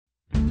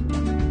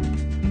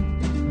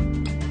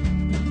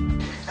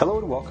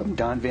welcome.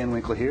 Don Van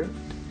Winkle here.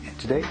 And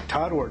today,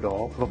 Todd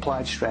Ordahl of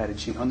Applied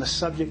Strategy on the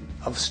subject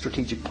of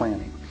strategic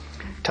planning.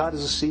 Todd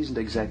is a seasoned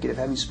executive,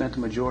 having spent the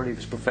majority of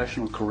his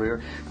professional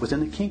career within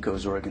the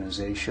Kinko's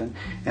organization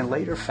and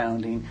later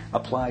founding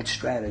Applied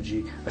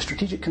Strategy, a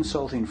strategic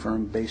consulting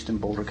firm based in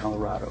Boulder,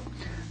 Colorado.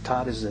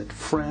 Todd is a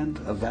friend,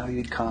 a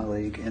valued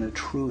colleague, and a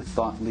true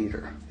thought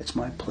leader. It's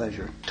my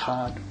pleasure.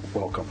 Todd,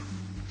 welcome.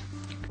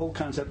 The whole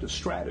concept of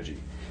strategy.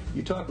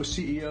 You talk with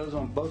CEOs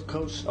on both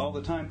coasts all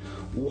the time.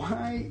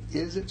 Why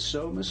is it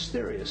so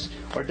mysterious,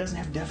 or it doesn't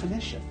have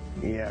definition?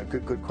 Yeah,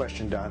 good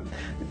question, Don.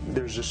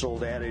 There's this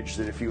old adage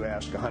that if you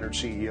ask 100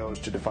 CEOs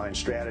to define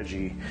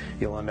strategy,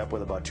 you'll end up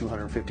with about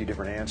 250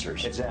 different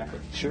answers.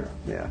 Exactly, sure.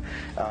 Yeah,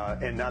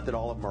 and not that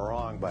all of them are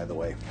wrong, by the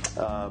way.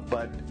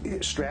 But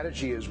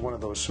strategy is one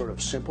of those sort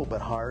of simple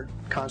but hard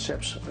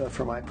concepts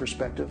from my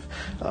perspective.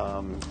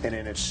 And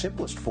in its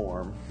simplest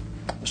form,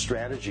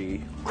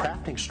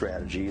 crafting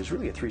strategy is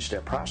really a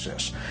three-step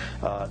process.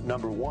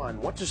 Number one,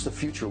 what does the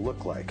future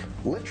look like?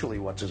 Literally,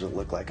 what does it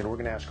look like? And we're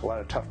going to ask a lot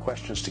of tough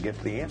questions to get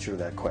to the answer to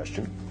that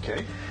question.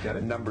 Okay, got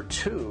it. Number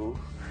two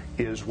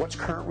is what's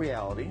current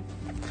reality?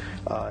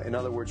 In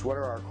other words, what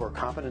are our core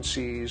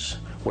competencies?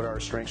 What are our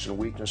strengths and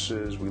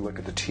weaknesses? We look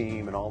at the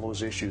team and all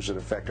those issues that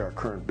affect our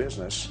current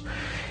business.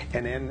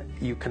 And then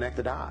you connect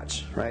the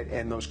dots, right?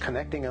 And those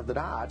connecting of the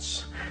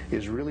dots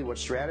is really what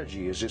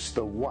strategy is. It's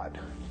the what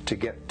to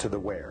get to the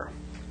where.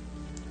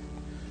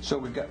 So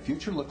we've got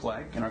future look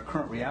like and our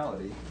current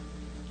reality.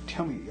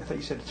 Tell me, I thought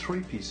you said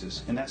three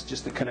pieces, and that's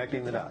just the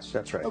connecting the dots.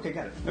 That's right. Okay,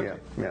 got it. Okay.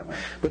 Yeah.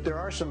 But there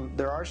are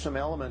some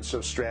elements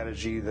of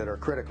strategy that are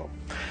critical,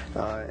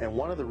 and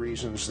one of the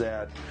reasons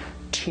that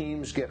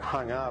teams get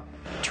hung up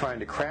trying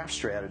to craft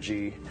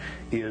strategy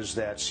is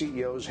that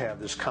CEOs have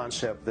this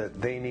concept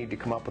that they need to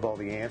come up with all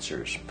the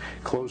answers,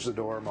 close the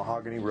door,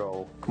 mahogany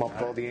row, come up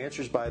with all the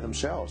answers by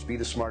themselves, be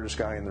the smartest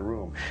guy in the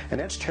room, and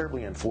that's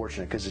terribly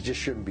unfortunate because it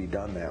just shouldn't be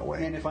done that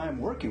way. And if I'm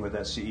working with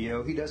that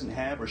CEO, he doesn't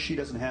have or she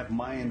doesn't have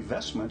my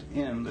investment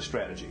in the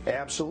strategy.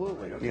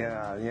 Absolutely. Okay.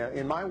 Yeah.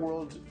 In my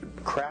world,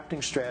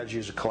 crafting strategy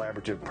is a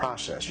collaborative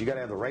process. You got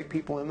to have the right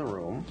people in the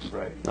room.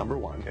 Right. Number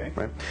one. Okay.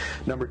 Right.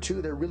 Number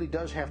two, there really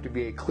does have to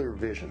be a clear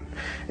vision.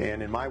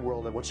 And in my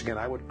world, once again,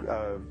 I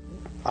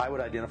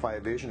would identify a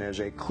vision as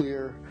a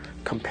clear,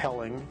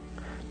 compelling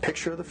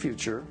picture of the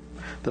future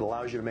that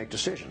allows you to make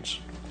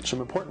decisions. Some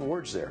important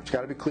words there. It's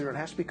got to be clear and it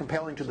has to be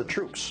compelling to the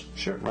troops.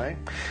 Sure. Right?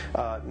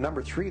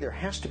 Number three, there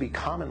has to be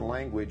common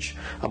language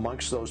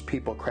amongst those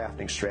people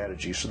crafting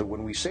strategy so that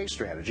when we say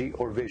strategy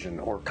or vision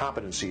or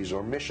competencies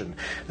or mission,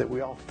 that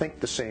we all think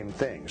the same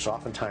thing. So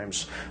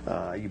oftentimes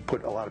you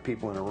put a lot of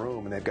people in a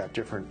room and they've got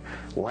different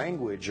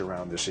language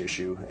around this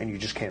issue and you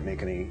just can't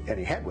make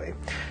any headway.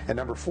 And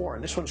number four,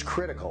 and this one's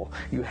critical,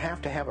 you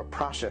have to have a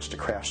process to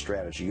craft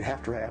strategy. You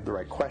have to have the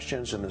right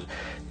questions and the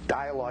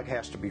dialogue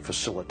has to be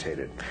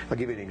facilitated. I'll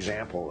give you an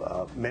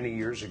example. Many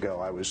years ago,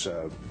 I was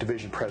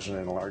division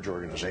president in a large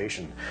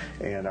organization,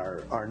 and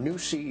our new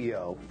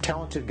CEO,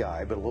 talented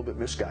guy, but a little bit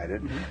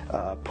misguided,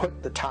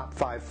 put the top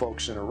 5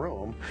 folks in a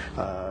room,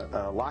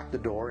 locked the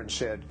door, and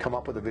said, come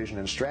up with a vision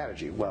and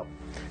strategy. Well,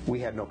 we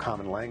had no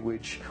common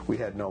language. We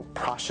had no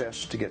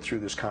process to get through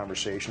this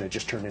conversation. It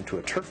just turned into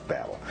a turf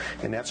battle,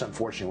 and that's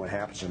unfortunately what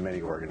happens in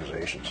many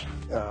organizations.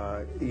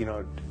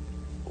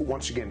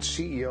 Once again,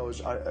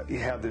 CEOs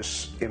have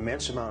this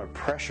immense amount of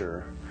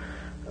pressure,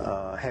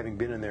 having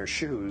been in their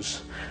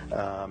shoes,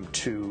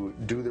 to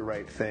do the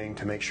right thing,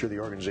 to make sure the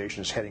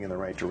organization is heading in the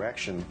right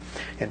direction.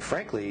 And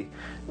frankly,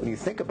 when you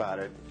think about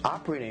it,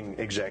 operating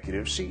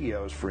executives,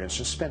 CEOs, for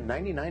instance, spend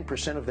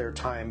 99% of their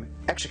time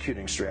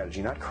executing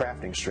strategy, not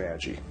crafting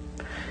strategy.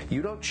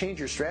 You don't change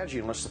your strategy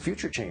unless the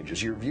future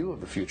changes, your view of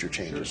the future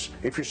changes. Sure.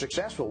 If you're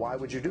successful, why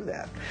would you do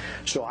that?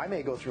 So I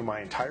may go through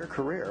my entire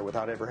career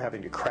without ever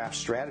having to craft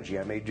strategy.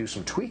 I may do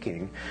some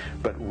tweaking,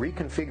 but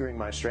reconfiguring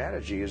my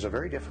strategy is a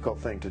very difficult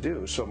thing to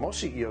do. So most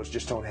CEOs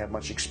just don't have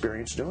much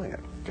experience doing it.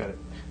 Got it.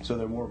 So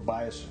they're more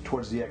biased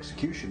towards the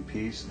execution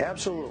piece.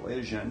 Absolutely.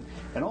 Vision.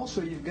 And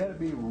also you've got to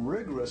be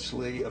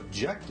rigorously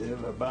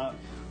objective about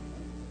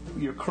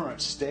your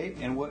current state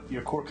and what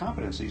your core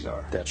competencies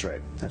are. That's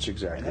right. That's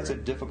exactly And that's right.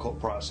 a difficult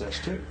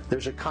process, too.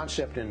 There's a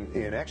concept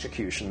in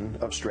execution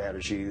of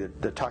strategy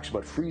that talks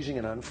about freezing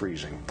and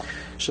unfreezing.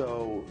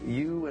 So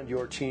you and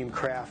your team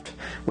craft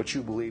what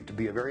you believe to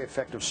be a very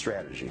effective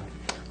strategy.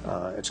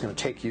 It's going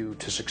to take you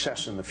to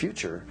success in the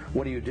future.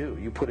 What do?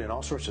 You put in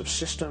all sorts of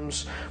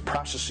systems,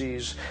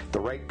 processes, the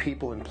right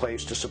people in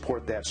place to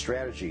support that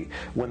strategy.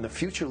 When the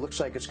future looks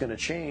like it's going to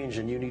change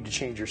and you need to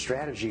change your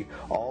strategy,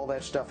 all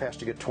that stuff has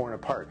to get torn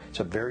apart. It's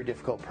a very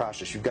difficult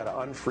process. You've got to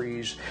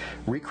unfreeze,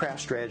 recraft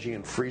strategy,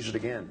 and freeze it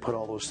again. Put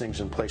all those things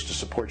in place to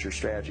support your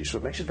strategy. So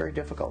it makes it very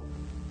difficult.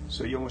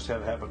 So you almost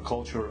have a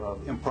culture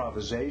of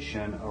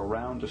improvisation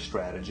around a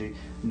strategy,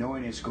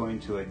 knowing it's going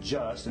to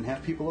adjust, and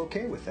have people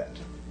okay with that.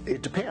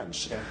 It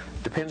depends. Yeah.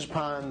 Depends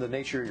upon the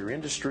nature of your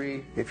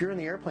industry. If you're in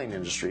the airplane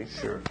industry,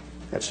 sure,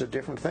 that's a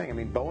different thing. I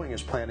mean, Boeing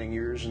is planning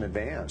years in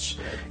advance.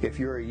 Right. If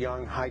you're a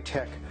young,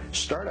 high-tech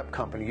startup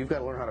company, you've got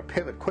to learn how to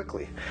pivot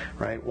quickly,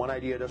 right? One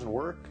idea doesn't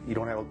work,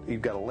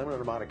 you've got a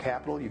limited amount of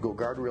capital, you go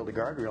guardrail to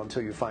guardrail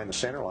until you find the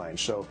center line.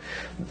 So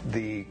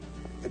the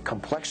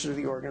complexity of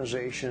the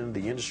organization,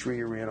 the industry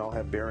you're in, all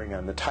have bearing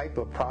on the type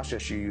of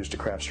process you use to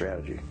craft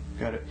strategy.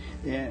 Got it.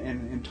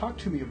 And talk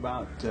to me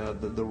about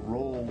the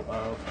role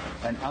of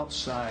an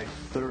outside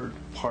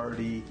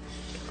third-party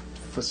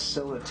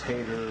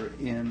facilitator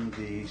in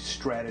the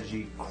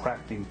strategy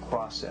crafting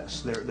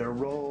process, their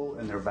role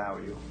and their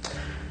value.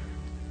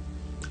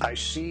 I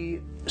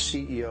see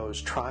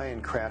CEOs try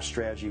and craft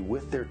strategy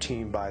with their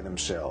team by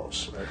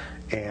themselves, right,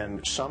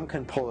 and some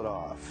can pull it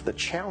off. The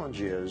challenge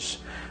is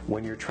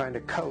when you're trying to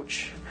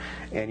coach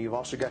and you've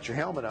also got your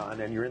helmet on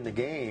and you're in the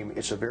game,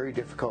 it's a very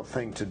difficult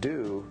thing to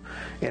do.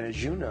 And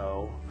as you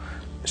know,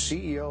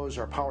 CEOs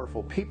are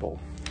powerful people.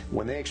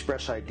 When they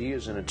express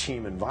ideas in a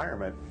team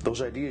environment,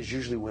 those ideas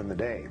usually win the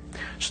day.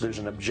 So there's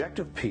an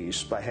objective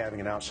piece by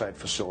having an outside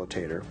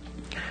facilitator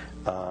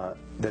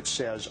that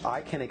says,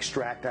 I can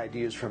extract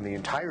ideas from the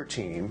entire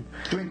team.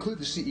 To include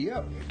the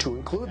CEO. To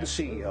include the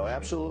CEO,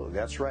 absolutely,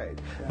 that's right.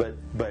 Yeah.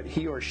 But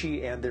he or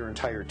she and their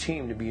entire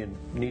team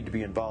need to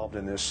be involved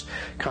in this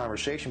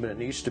conversation, but it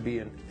needs to be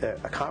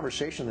a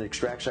conversation that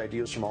extracts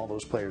ideas from all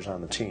those players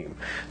on the team.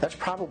 That's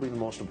probably the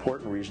most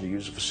important reason to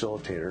use a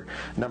facilitator.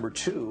 Number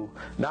two,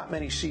 not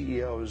many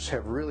CEOs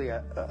have really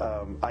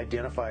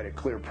identified a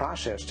clear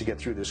process to get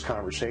through this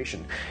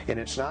conversation, and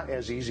it's not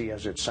as easy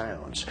as it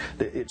sounds.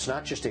 It's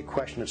not just a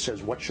question that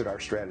says, what should our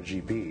strategy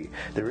be?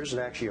 There isn't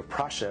actually a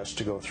process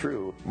to go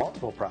through,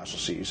 multiple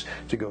processes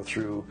to go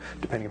through,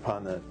 depending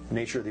upon the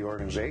nature of the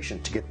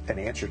organization, to get an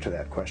answer to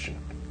that question.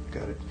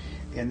 Got it.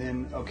 And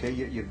then, okay,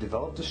 you've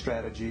developed a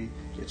strategy,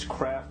 it's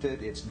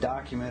crafted, it's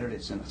documented,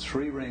 it's in a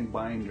 3-ring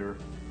binder.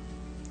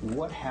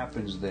 What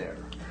happens there?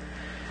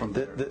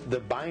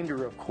 The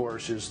binder, of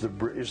course, is the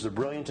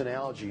brilliant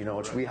analogy. You know,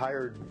 it's we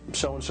hired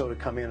so-and-so to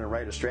come in and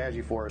write a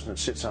strategy for us, and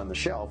it sits on the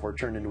shelf or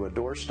turned into a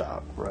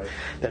doorstop. Right.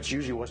 That's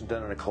usually wasn't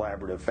done in a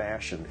collaborative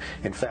fashion.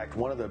 In fact,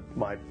 one of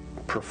my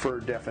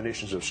preferred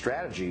definitions of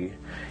strategy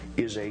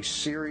is a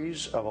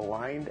series of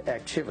aligned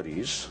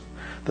activities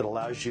that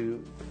allows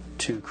you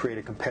to create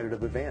a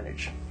competitive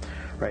advantage.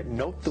 Right.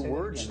 Note the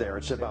words there.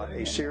 It's about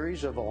a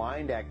series of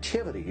aligned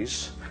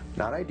activities,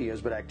 not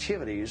ideas, but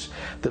activities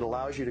that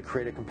allows you to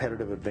create a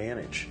competitive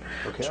advantage.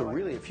 Okay, so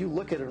really, if you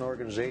look at an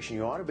organization,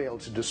 you ought to be able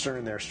to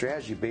discern their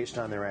strategy based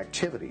on their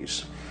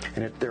activities,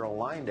 and their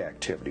aligned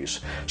activities.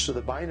 So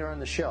the binder on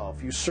the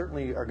shelf, you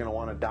certainly are going to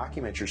want to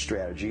document your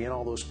strategy and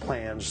all those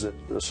plans that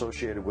are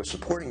associated with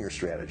supporting your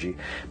strategy,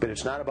 but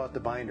it's not about the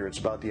binder, it's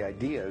about the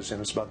ideas,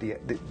 and it's about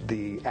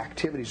the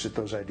activities that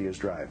those ideas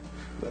drive.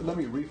 Let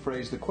me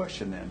rephrase the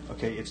question then.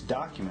 Okay, it's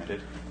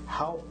documented.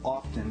 How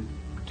often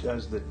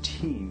does the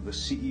team, the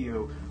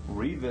CEO,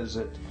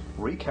 revisit,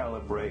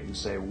 recalibrate, and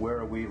say, where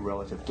are we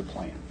relative to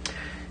plan?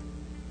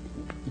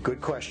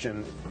 Good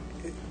question.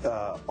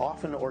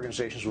 Often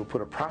organizations will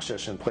put a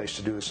process in place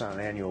to do this on an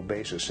annual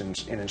basis, and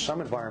in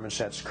some environments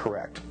that's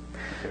correct.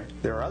 Okay.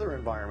 There are other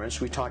environments,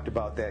 we talked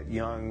about that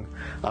young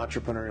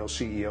entrepreneurial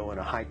CEO in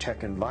a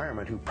high-tech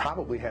environment who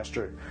probably has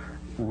to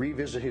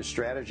revisit his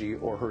strategy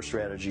or her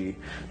strategy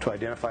to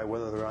identify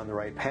whether they're on the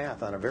right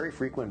path on a very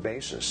frequent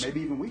basis.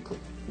 Maybe even weekly.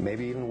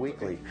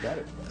 Okay, got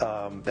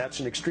it. That's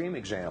an extreme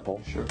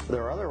example. Sure.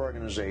 There are other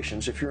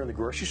organizations, if you're in the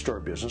grocery store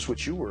business,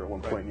 which you were at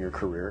one point in your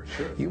career,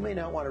 sure, you may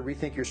not want to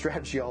rethink your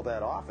strategy all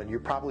that often. You're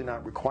probably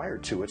not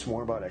required to. It's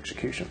more about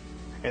execution.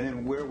 And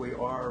then where we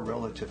are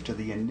relative to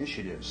the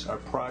initiatives, our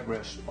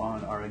progress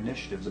on our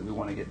initiatives that we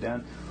want to get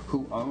done,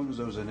 who owns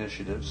those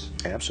initiatives?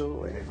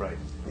 Absolutely. Okay, right.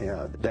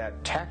 Yeah,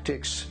 that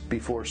tactics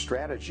before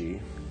strategy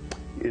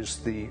is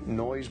the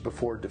noise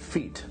before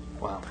defeat.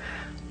 Wow.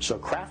 So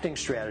crafting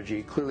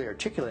strategy, clearly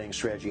articulating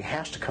strategy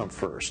has to come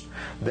first.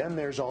 Then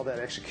there's all that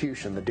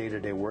execution, the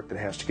day-to-day work that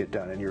has to get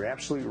done. And you're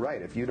absolutely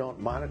right. If you don't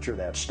monitor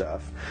that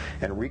stuff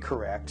and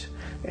recorrect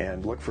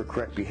and look for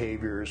correct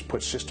behaviors,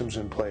 put systems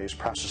in place,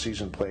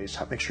 processes in place,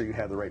 make sure you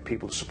have the right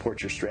people to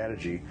support your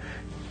strategy,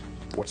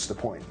 what's the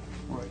point?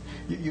 Right.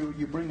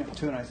 You bring up,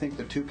 too, and I think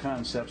the two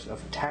concepts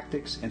of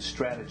tactics and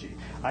strategy.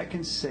 I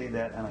can say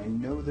that, and I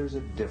know there's a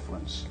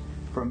difference.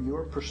 From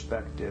your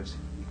perspectives,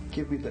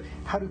 give me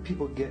how do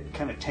people get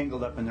kind of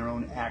tangled up in their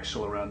own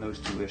axle around those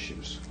two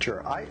issues?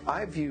 Sure.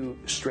 I view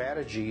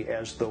strategy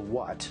as the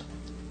what.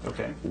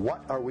 Okay.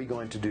 What are we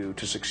going to do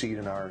to succeed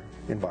in our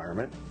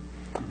environment?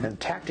 Mm-hmm. And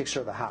tactics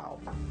are the how.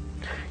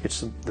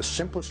 It's the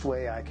simplest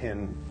way I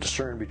can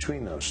discern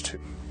between those two.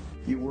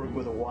 You work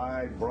with a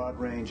wide, broad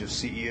range of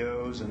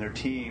CEOs and their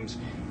teams.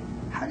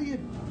 How do you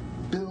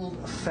build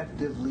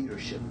effective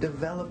leadership,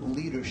 develop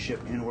leadership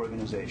in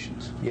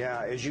organizations?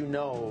 Yeah, as you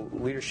know,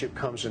 leadership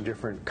comes in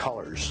different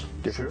colors,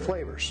 different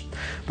flavors.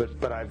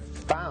 But I've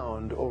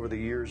found over the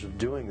years of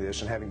doing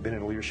this and having been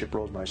in leadership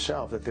roles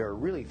myself that there are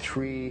really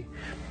three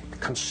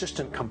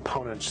consistent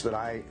components that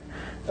I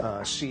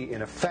see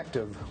in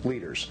effective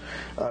leaders.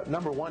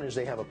 Number one is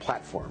they have a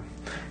platform,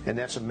 and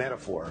that's a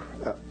metaphor.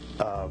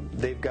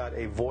 They've got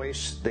a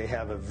voice, they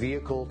have a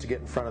vehicle to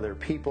get in front of their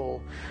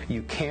people.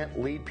 You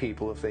can't lead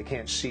people if they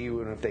can't see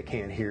you and if they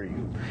can't hear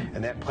you.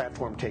 And that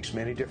platform takes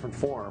many different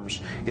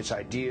forms. It's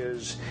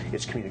ideas,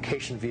 it's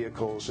communication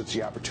vehicles, it's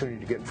the opportunity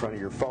to get in front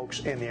of your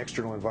folks and the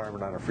external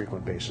environment on a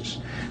frequent basis.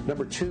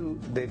 Number two,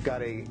 they've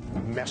got a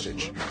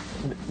message.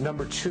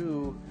 Number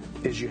two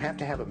is you have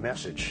to have a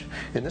message.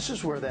 And this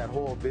is where that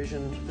whole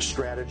vision,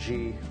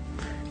 strategy,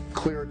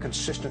 clear,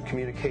 consistent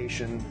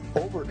communication,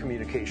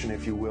 over-communication,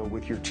 if you will,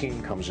 with your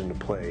team comes into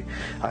play.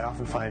 I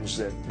often find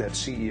that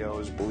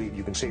CEOs believe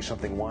you can say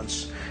something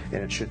once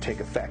and it should take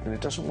effect, and it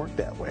doesn't work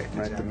that way.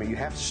 Right? Exactly. I mean, you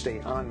have to stay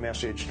on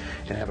message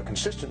and have a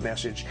consistent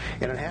message,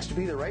 and it has to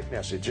be the right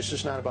message. It's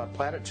just not about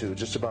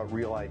platitudes, it's about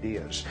real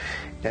ideas.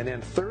 And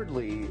then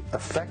thirdly,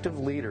 effective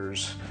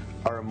leaders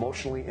are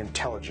emotionally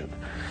intelligent.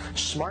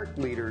 Smart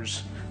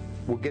leaders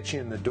will get you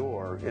in the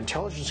door.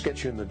 Intelligence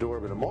gets you in the door,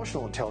 but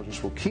emotional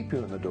intelligence will keep you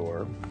in the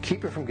door,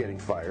 keep you from getting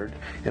fired,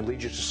 and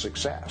lead you to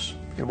success.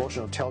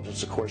 Emotional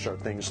intelligence, of course, are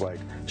things like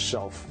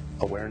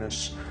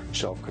self-awareness,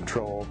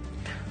 self-control,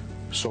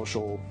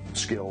 social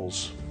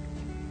skills,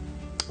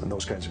 and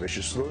those kinds of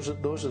issues. So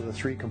those are the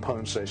three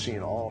components that I see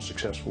in all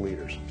successful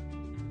leaders.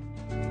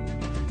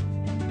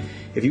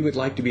 If you would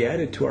like to be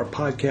added to our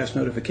podcast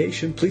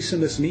notification, please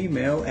send us an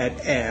email at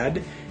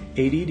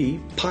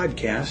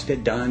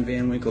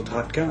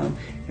addpodcast@donvanwinkle.com,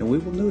 and we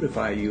will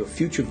notify you of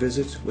future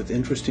visits with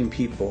interesting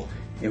people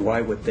and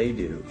why what they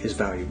do is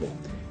valuable.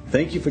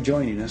 Thank you for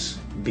joining us.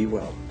 Be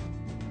well.